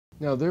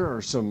Now, there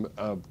are some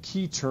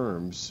key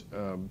terms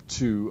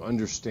to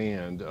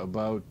understand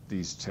about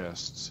these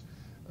tests,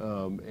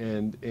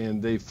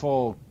 and they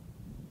fall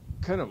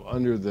kind of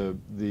under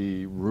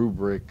the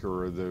rubric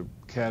or the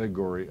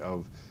category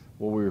of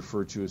what we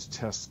refer to as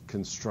test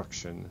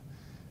construction.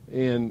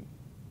 And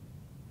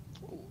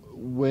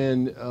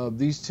when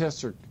these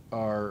tests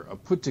are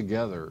put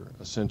together,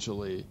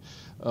 essentially,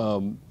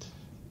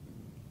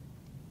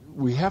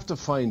 we have to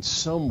find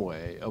some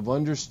way of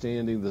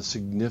understanding the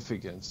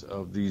significance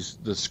of the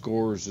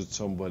scores that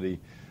somebody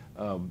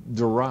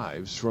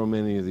derives from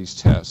any of these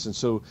tests. And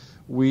so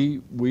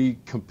we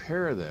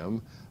compare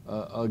them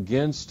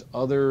against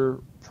other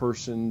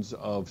persons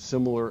of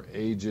similar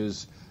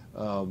ages,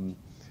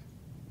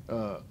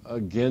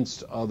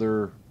 against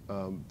other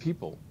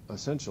people,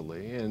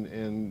 essentially.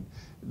 And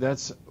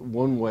that's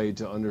one way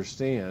to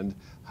understand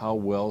how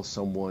well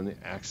someone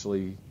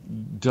actually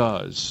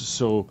does.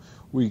 So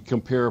we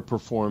compare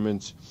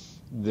performance,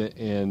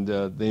 and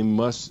they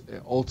must,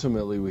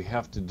 ultimately, we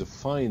have to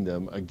define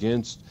them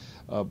against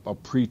a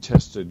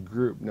pre-tested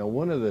group. Now,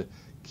 one of the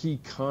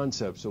key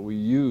concepts that we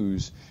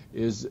use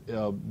is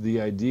the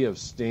idea of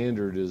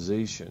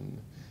standardization.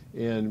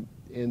 And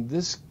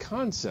this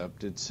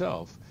concept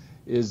itself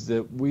is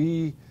that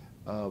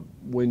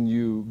when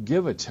you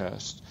give a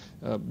test,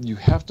 you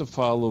have to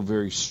follow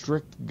very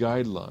strict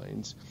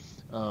guidelines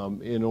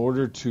in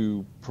order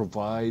to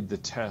provide the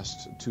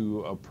test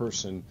to a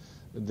person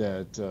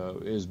that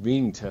is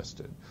being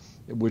tested,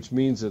 which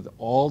means that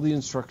all the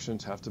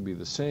instructions have to be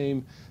the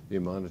same, the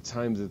amount of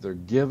time that they're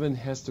given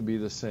has to be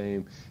the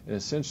same, and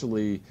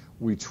essentially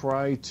we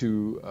try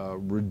to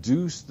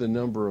reduce the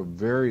number of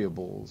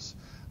variables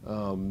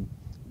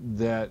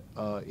that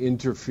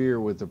interfere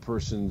with the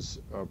person's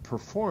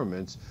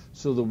performance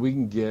so that we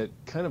can get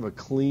kind of a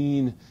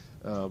clean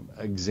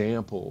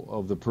example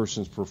of the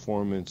person's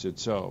performance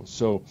itself.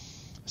 So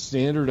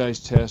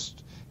standardized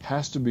test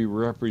has to be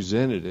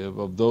representative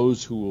of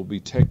those who will be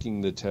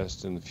taking the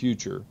test in the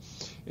future.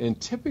 And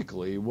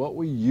typically what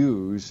we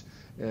use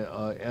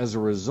as a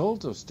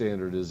result of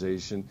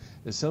standardization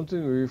is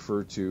something we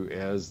refer to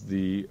as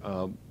the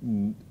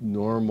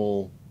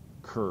normal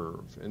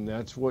curve. And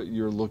that's what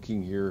you're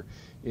looking here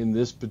in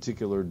this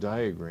particular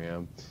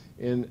diagram.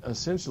 And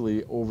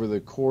essentially over the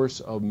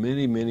course of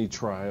many, many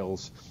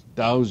trials,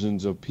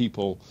 thousands of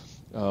people,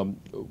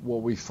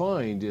 what we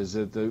find is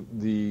that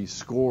the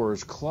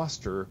scores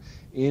cluster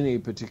in a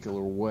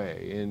particular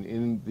way. And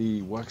in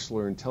the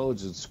Wechsler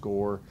Intelligence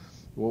Score,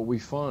 what we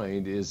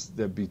find is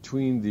that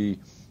between the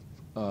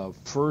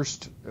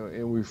first,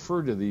 and we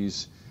refer to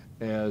these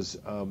as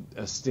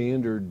a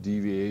standard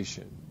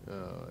deviation.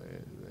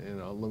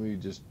 And let me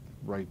just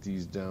write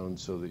these down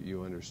so that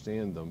you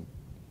understand them.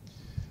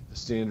 A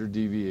standard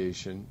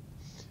deviation.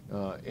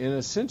 And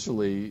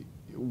essentially,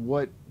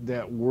 what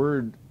that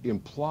word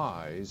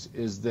implies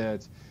is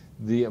that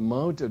the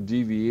amount of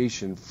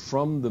deviation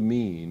from the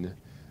mean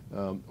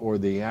or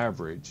the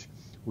average,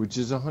 which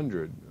is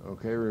 100.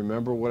 Okay,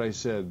 remember what I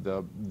said.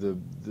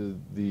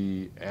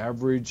 The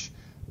average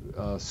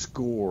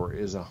score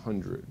is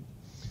 100.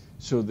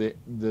 So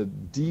the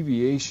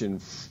deviation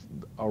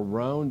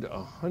around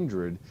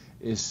 100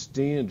 is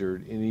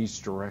standard in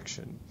each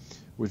direction,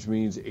 which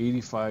means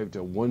 85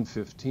 to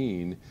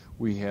 115.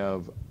 We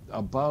have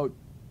about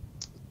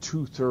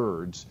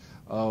 2/3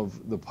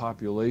 of the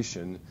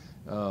population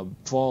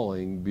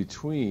falling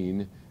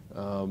between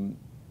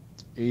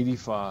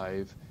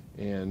 85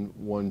 and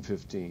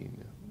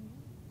 115.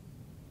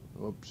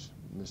 Oops,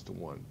 missed a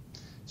 1.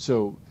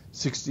 So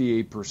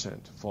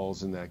 68%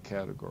 falls in that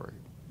category.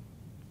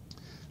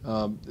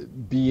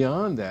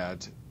 Beyond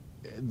that,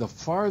 the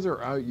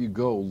farther out you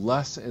go,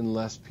 less and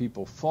less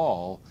people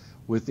fall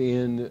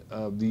within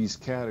these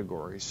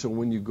categories. So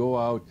when you go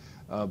out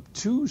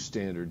 2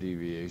 standard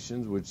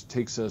deviations, which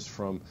takes us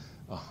from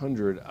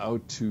 100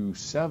 out to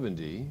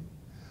 70,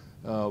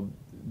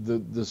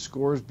 the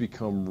scores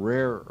become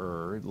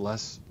rarer,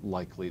 less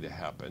likely to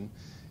happen.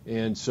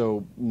 And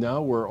so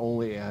now we're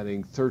only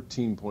adding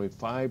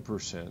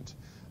 13.5%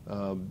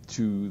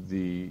 to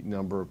the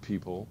number of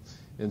people.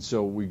 And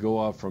so we go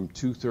out from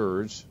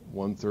 2/3,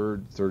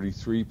 1/3,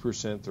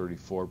 33%,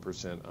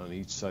 34% on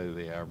each side of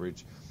the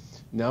average.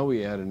 Now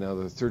we add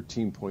another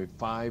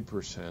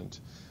 13.5%.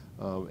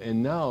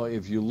 And now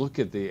if you look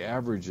at the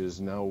averages,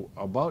 now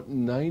about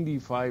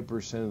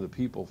 95% of the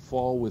people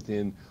fall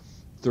within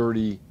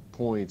 30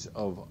 points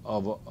of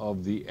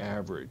the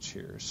average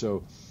here.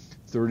 So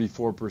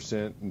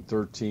 34% and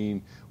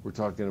 13, we're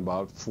talking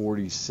about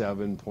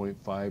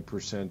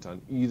 47.5%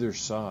 on either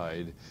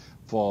side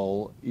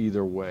fall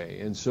either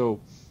way. And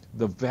so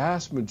the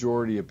vast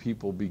majority of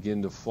people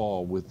begin to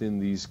fall within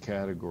these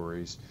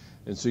categories.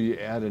 And so you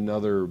add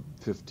another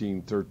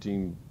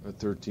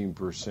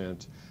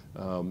 13%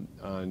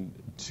 on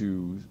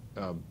to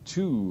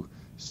 2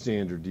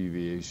 standard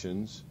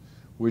deviations,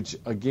 which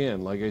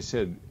again, like I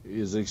said,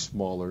 is a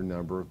smaller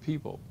number of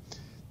people.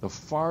 The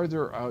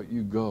farther out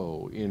you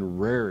go in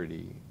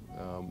rarity,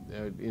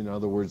 in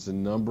other words, the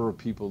number of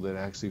people that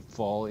actually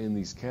fall in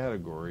these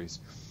categories,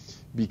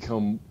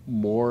 become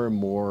more and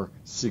more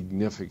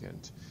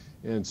significant.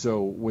 And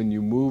so when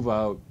you move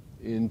out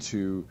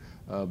into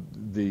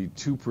the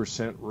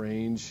 2%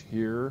 range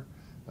here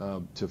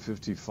to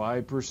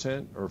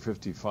 55% or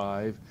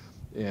 55,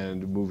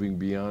 and moving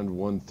beyond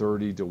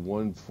 130 to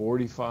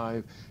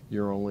 145,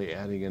 you're only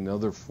adding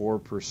another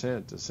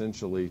 4%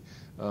 essentially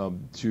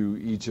to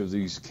each of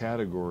these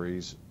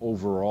categories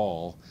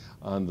overall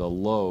on the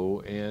low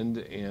end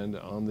and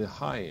on the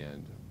high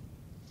end.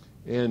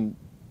 And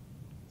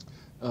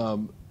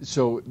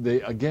so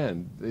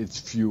it's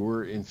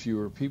fewer and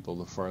fewer people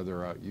the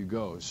farther out you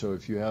go. So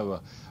if you have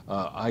a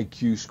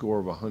IQ score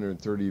of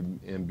 130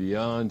 and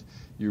beyond,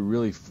 you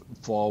really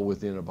fall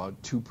within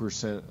about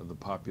 2% of the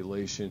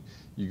population.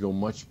 You go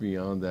much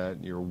beyond that,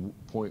 and you're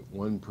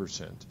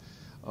 0.1%.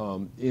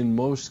 In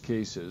most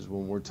cases,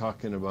 when we're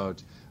talking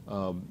about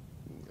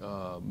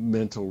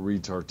mental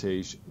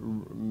retardation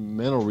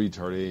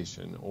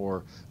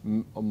or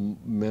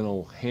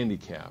mental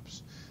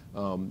handicaps,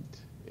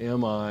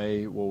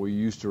 MI, what we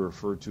used to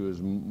refer to as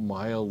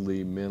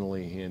mildly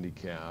mentally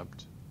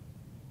handicapped,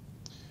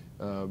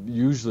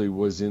 usually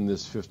was in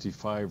this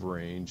 55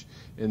 range,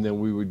 and then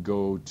we would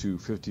go to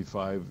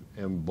 55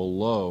 and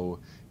below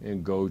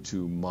and go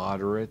to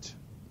moderate,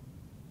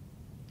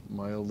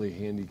 mildly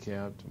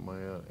handicapped, my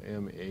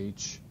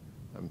MH,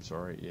 I'm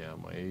sorry, yeah,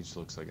 my H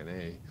looks like an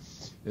A,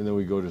 and then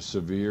we go to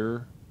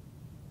severe,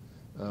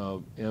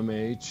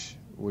 MH,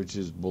 which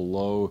is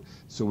below,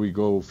 so we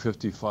go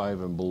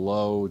 55 and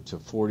below to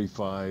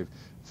 45,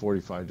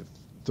 45 to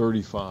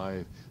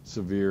 35,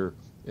 severe,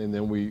 and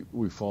then we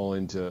fall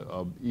into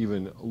an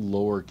even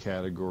lower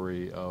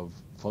category of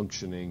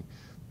functioning,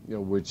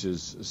 which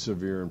is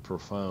severe and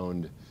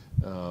profound,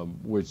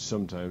 which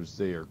sometimes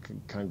they are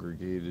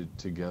congregated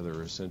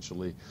together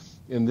essentially.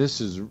 And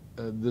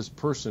this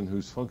person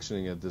who's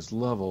functioning at this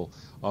level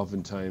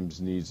oftentimes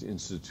needs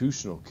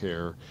institutional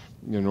care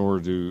in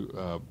order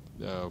to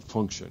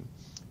function.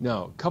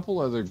 Now, a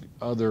couple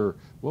other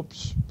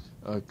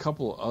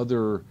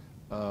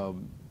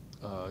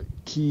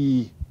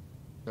key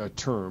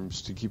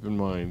terms to keep in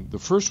mind. The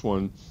first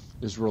one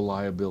is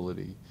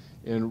reliability,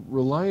 and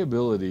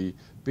reliability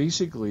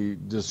basically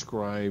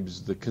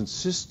describes the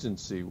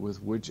consistency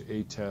with which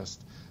a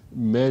test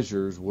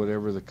measures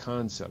whatever the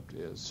concept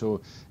is.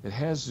 So it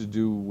has to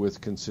do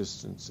with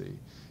consistency,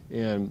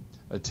 and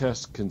a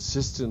test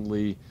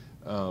consistently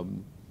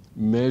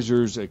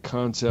measures a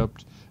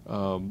concept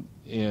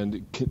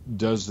and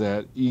does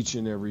that each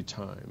and every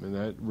time. And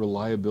that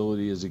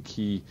reliability is a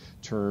key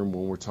term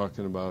when we're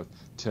talking about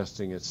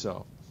testing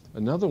itself.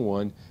 Another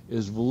one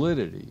is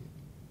validity.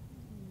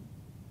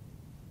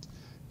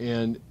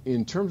 And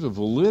in terms of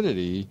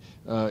validity,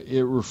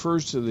 it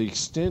refers to the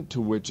extent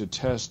to which a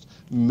test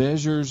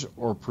measures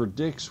or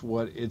predicts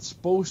what it's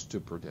supposed to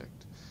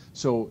predict.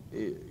 So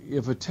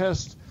if a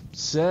test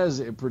says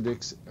it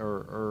predicts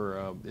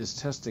or is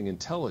testing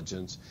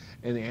intelligence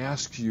and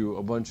asks you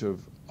a bunch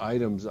of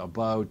items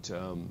about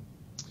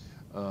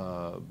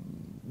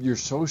your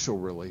social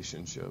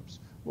relationships,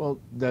 well,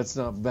 that's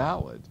not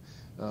valid.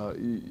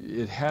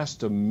 It has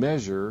to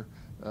measure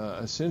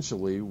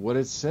essentially what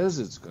it says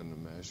it's going to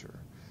measure,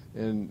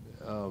 and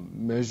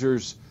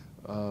measures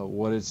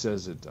what it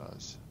says it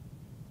does.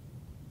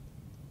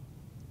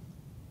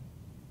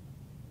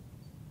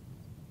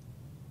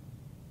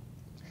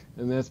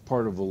 And that's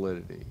part of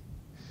validity.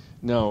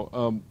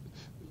 Now,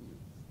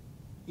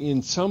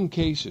 in some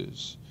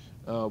cases,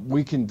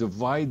 we can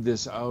divide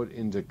this out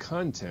into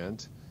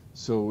content,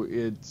 so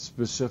it's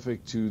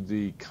specific to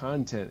the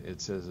content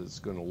it says it's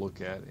going to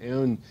look at,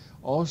 and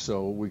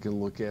also we can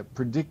look at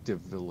predictive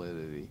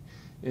validity.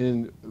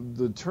 And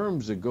the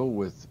terms that go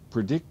with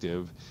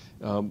predictive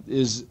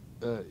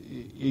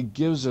it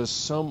gives us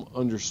some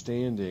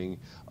understanding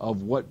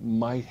of what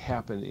might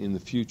happen in the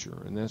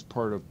future, and that's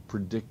part of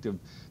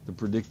the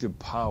predictive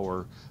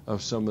power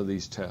of some of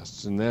these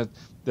tests, and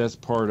that's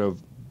part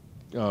of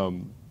a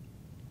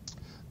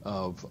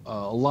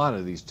lot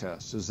of these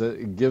tests, is that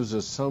it gives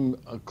us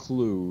a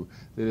clue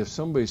that if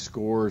somebody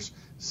scores,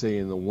 say,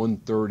 in the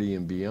 130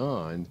 and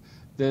beyond,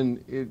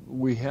 then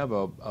we have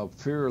a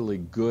fairly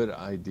good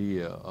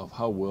idea of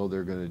how well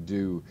they're going to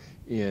do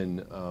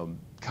in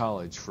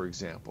college, for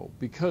example,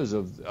 because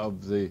of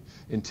the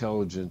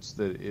intelligence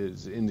that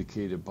is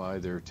indicated by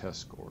their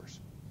test scores.